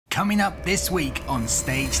Coming up this week on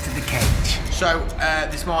Stage to the Cage. So,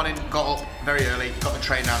 this morning, got up very early, got the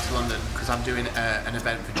train out to London because I'm doing an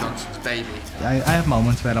event for Johnson's baby. I have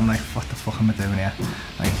moments where I'm like, what the fuck am I doing here?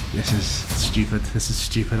 Like, this is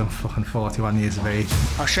stupid, I'm fucking 41 years of age.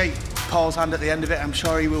 I'll shake Paul's hand at the end of it, I'm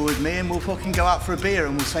sure he will with me, and we'll fucking go out for a beer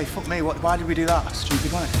and we'll say, fuck me, why did we do that? That's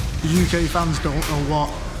stupid, wasn't it? The UK fans don't know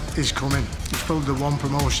what is coming. It's probably the one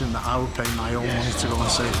promotion that I would pay my own money to go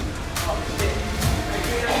and see.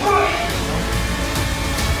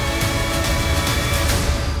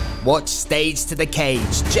 Watch Stage to the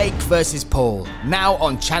Cage, Jake versus Paul, now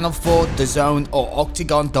on Channel 4, DAZN or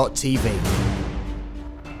OKTAGON.TV.